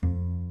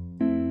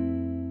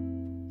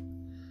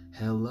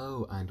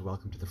Hello and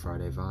welcome to the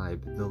Friday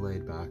Vibe, the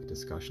laid-back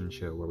discussion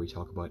show where we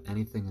talk about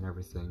anything and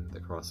everything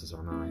that crosses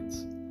our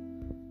minds.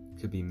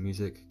 Could be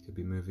music, could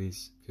be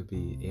movies, could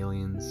be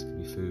aliens, could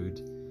be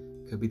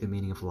food, could be the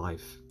meaning of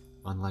life.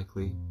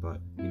 Unlikely,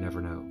 but you never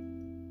know.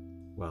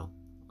 Well,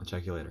 I'll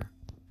check you later.